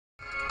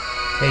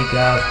Hey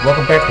guys,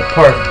 welcome back to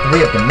part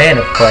 3 of the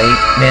Mana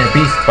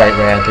Beast fight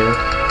rather.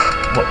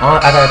 Well, I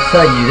gotta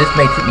tell you, this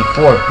may take me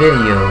 4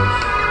 videos.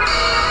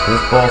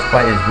 This boss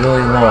fight is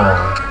really long,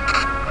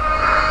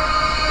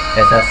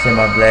 as I said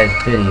in my last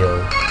video.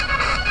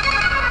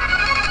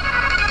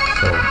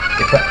 So,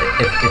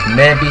 if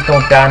Mana Beast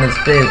don't die in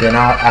this video, then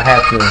I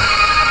have to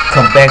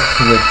come back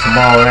to it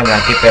tomorrow when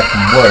I get back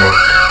from work.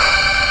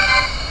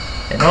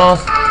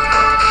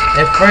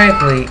 And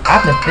frankly,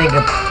 I've been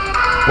thinking.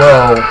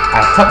 Well,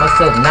 I taught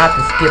myself not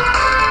to skip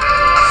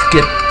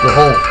the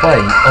whole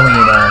fight. I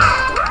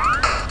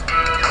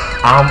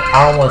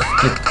don't want to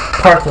skip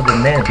parts of the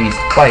Mana Beast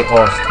fight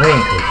off screen,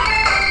 cause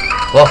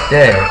fuck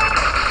that.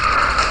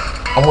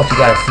 I want you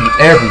guys to see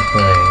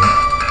everything.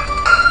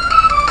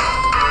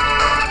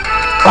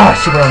 Ah,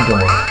 shit, what I'm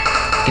doing?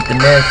 Get the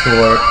Mana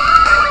Sword.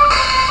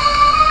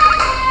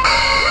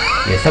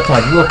 Yeah,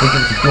 sometimes you will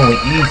forget what you're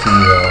doing easily,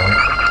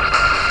 though.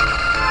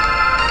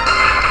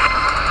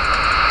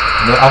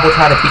 No, I will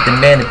try to beat the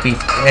Mana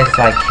Beast as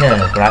I can,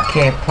 but I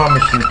can't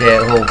promise you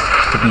that he'll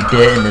be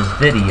dead in this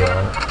video.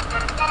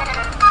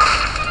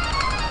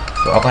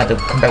 So I'm going to have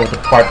to come back with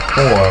the part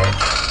 4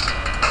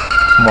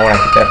 tomorrow when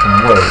I get back from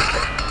work.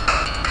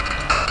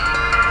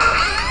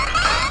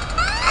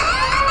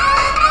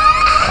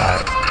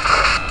 Alright.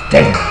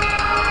 Damn!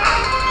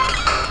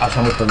 I was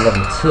trying to wait for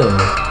level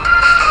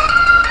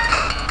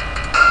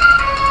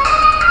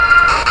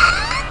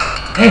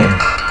 2. Damn!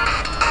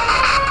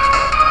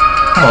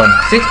 Come on,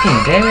 16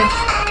 damage?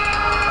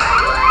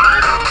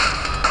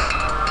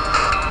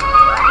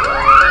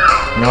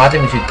 No, I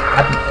think we should.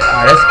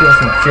 Let's give us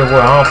some chill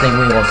war. I don't think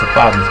we're gonna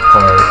survive this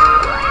part.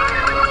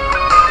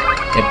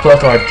 And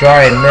plus, our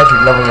giant measure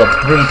leveled up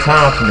 3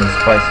 times in this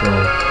fight, so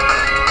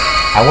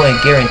I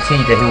wouldn't guarantee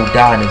that he will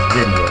die in this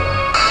video.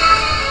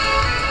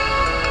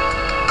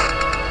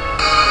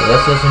 So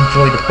let's just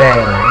enjoy the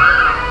battle.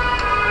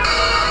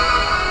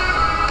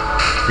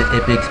 The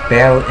epic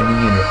battle in the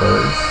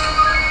universe.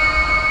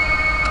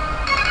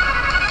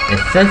 And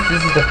since this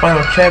is the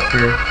final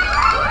chapter,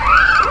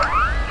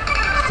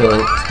 so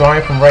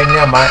starting from right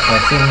now, my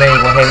Superman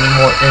won't have any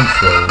more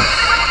intros.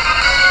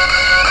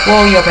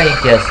 Well, you already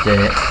guessed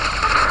it.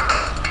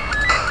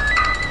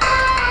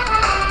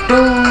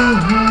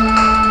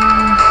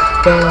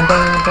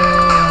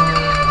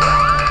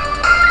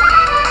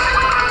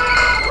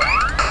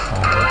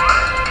 Alright,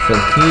 so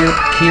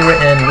Kira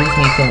and Reese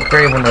need some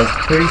fairy windows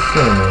pretty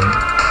soon.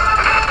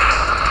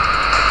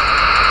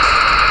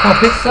 Oh,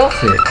 big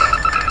Celtic.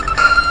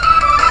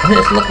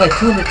 This looked like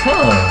 200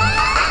 times.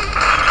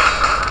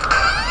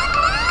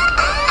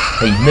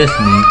 Hey, you missed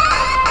me.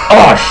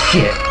 Oh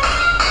shit!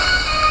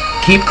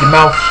 Keep your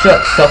mouth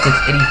shut, Celtics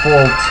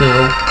 8402.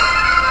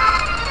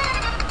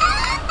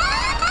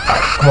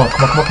 Alright,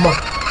 come on.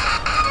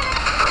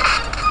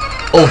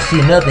 Oh,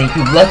 see, another thing, if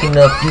you're lucky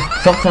enough,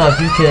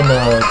 sometimes you can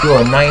do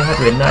a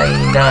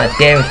 999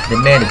 damage to the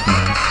Mana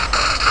Beast.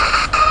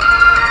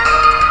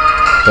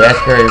 But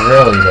that's very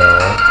rarely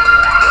though.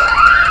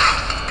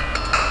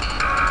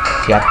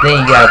 See, I think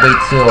you gotta wait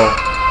till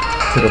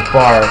the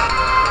bar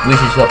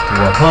reaches up to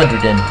 100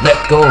 and let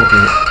go of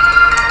it.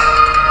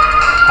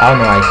 I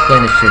don't know how to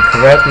explain this shit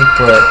correctly,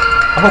 but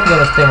I hope you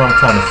understand what I'm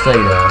trying to say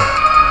though.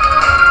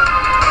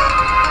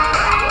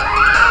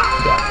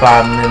 You got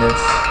 5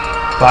 minutes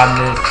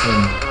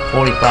and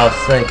 45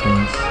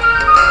 seconds.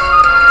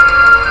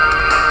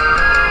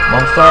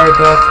 I'm sorry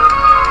guys.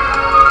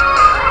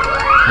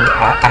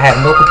 I have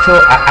no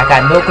control. I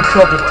got no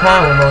control of the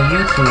time when I'm on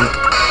YouTube.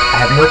 I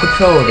have no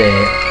control of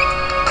that.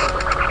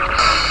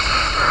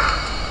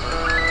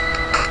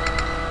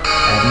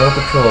 No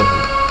control of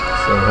it,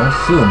 so don't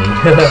sue me.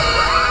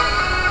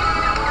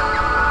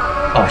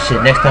 Oh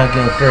shit, next time I'm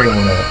getting fairy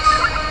nuts.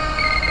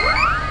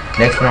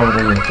 Next round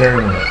we're doing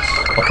fairy nuts.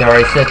 Okay, I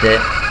already said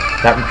that.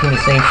 Stop repeating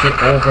the same shit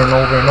over and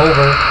over and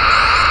over.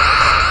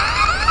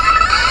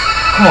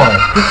 Come on,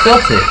 pick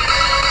Celtic.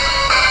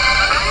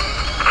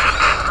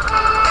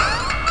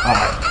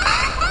 Alright,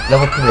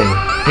 level 3.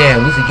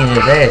 Damn, Lucy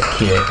getting his ass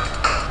kicked.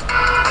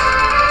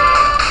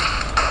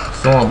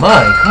 So am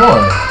I, come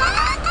on.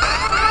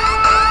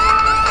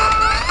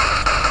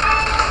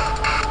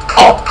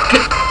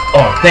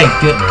 Oh, thank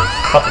goodness.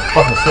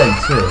 Fucking say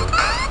too.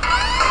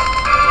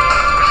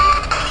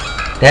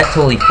 That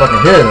totally fucking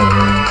hit him,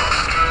 man.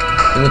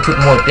 It would took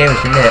more damage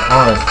than that,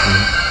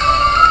 honestly.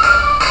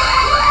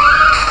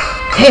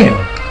 Damn!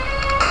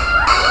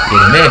 Yeah,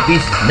 the Mana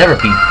Beast has never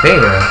be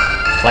fair.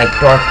 It's like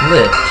Dark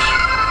Lich.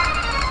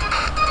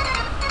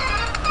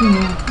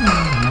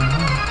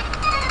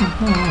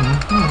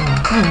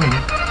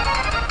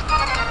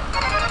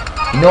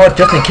 You know what?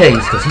 Just in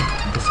case, because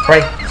the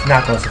sprite is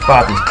not going to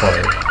survive this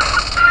part.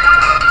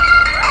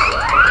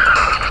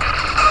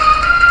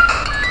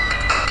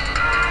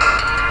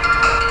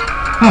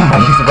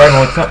 I used it right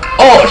on time.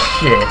 Oh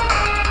shit!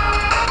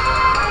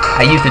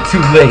 I used it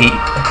too late.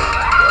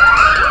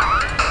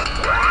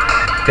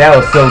 That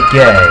was so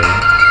gay.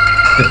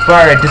 The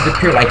fire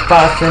disappeared like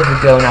 5 seconds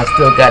ago and I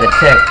still got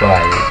attacked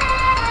by it.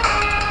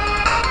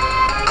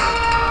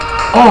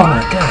 Oh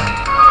my god.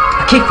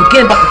 I keep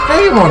forgetting about the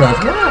fairy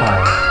one-ups.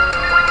 Why?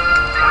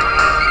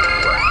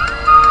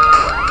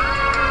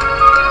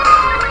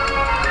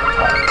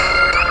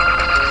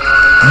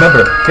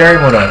 Remember, fairy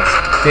one-ups.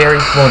 Fairy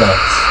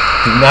one-ups.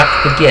 Do not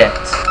forget.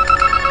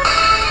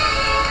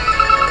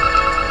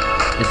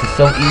 This is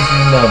so easy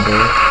to remember.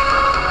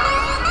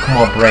 Come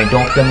on, brain,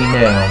 don't fail me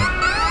now.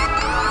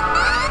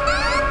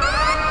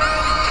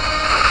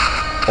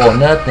 Oh,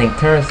 another thing,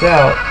 turns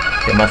out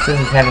that my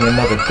sister's having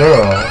another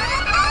girl,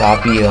 so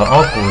I'll be an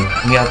uncle.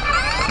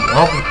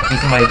 I'll be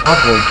somebody's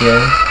uncle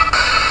again.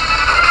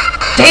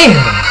 Damn!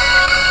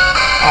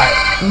 Alright,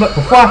 but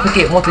before I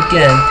forget, once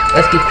again,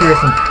 let's get clear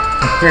some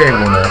fairy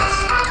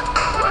one-ups.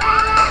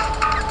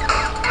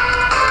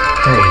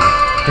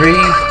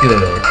 3's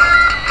good.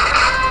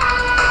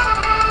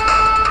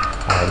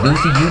 Alright,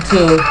 Lucy, you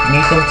too. You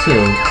need some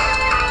too.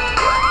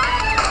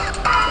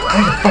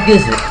 Where the fuck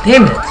is it?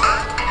 Damn it!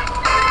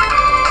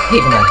 I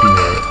hate when I do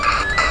that.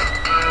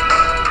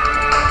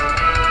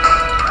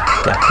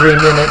 Got 3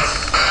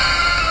 minutes.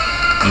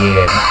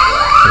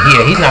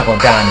 Yeah, he's not gonna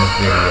die in this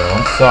video.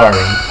 I'm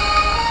sorry.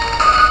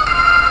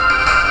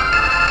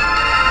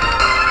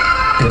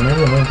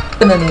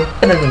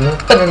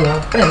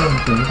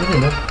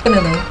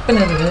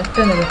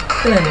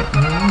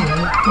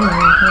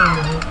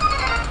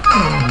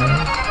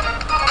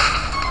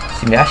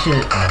 See me, I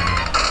should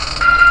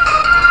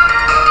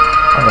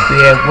I'm gonna be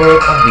at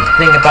work, I'm gonna be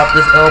thinking about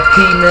this LP,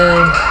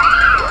 man.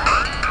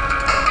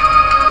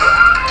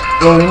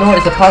 Well, you know,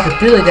 it's a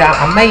possibility that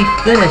I may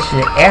finish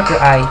it after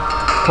I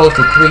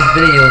post the 3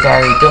 videos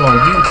already done on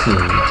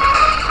YouTube.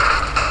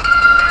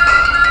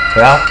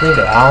 But I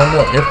don't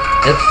know if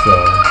so.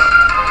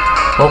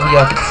 Hopefully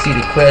y'all get to see the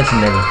credits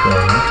and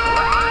everything.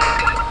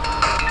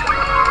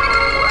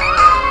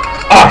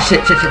 Oh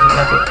shit, got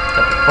the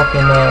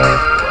fucking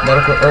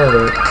medical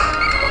herb.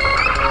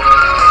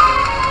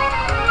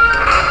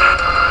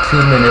 2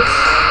 minutes.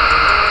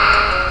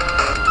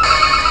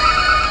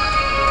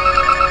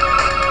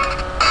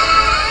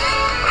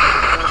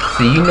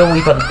 See, you know we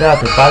about to die,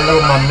 cause if I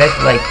load my mech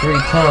like 3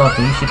 times,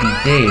 then you should be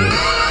dead.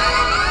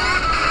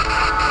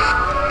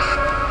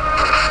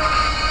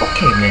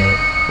 Okay, man.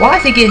 Why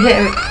does he get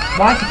hit?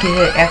 Why does he get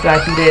hit after I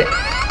do that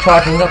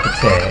charging up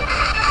attack?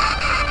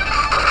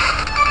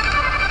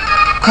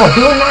 Come on,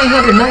 do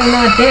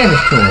 999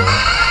 damage to him.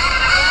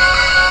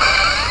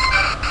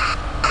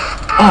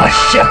 Oh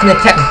shit, I can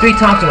attack him 3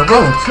 times in a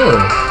row too.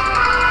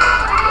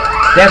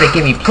 That would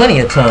give me plenty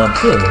of time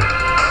too.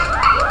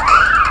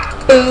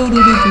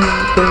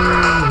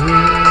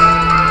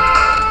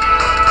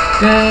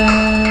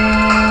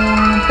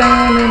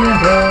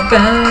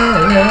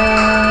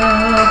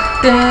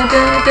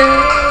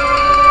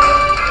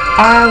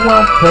 I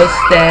want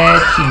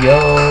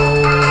pistachios.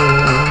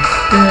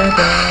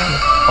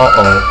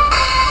 Uh-oh.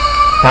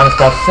 Time to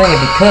stop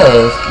singing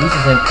because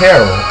Lucy's in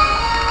peril.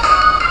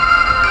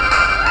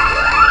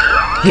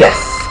 Yes!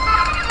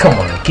 Come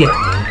on, get me.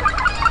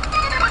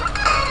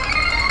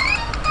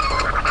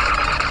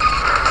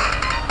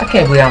 I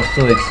can't believe I'm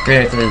still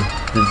experiencing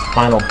this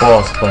final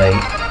boss fight.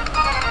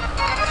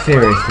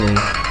 Seriously.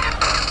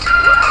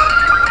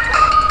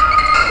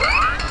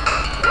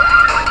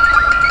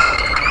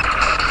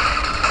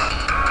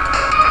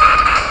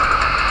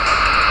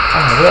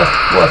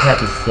 What else I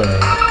have to say?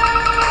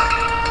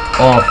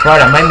 On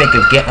Friday, I might make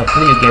a video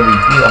game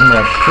review. I'm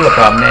not sure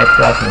about Mad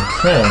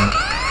 2010.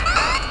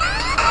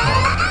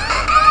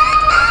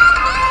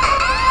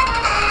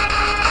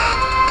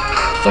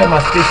 I'm sorry my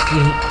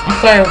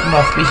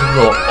speech is a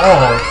little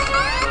off.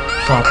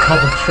 So I'll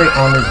concentrate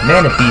on this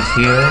mana beast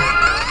here.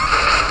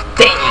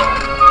 Damn!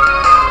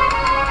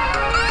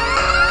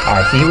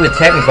 Alright, so he would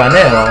attack me by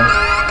now.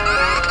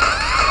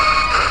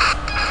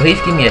 Please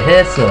give me a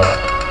heads up.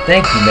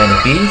 Thank you, mana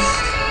beast.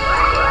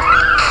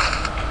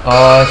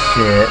 Oh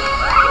shit.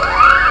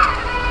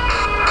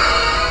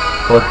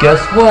 Well, guess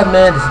what,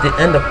 man? This is the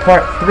end of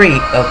part 3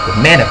 of the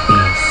Mana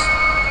Beast,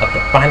 of the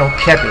final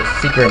chapter of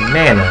Secret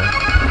Mana.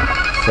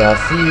 So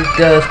I'll see you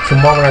guys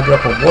tomorrow when I get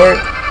up at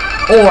work,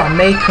 or I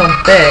may come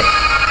back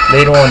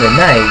later on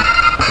tonight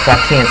if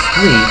I can't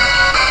sleep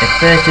and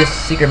finish this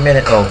Secret Mana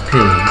LP.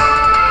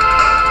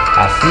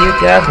 I'll see you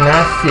guys when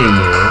I see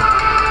you.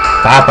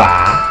 Bye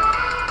bye.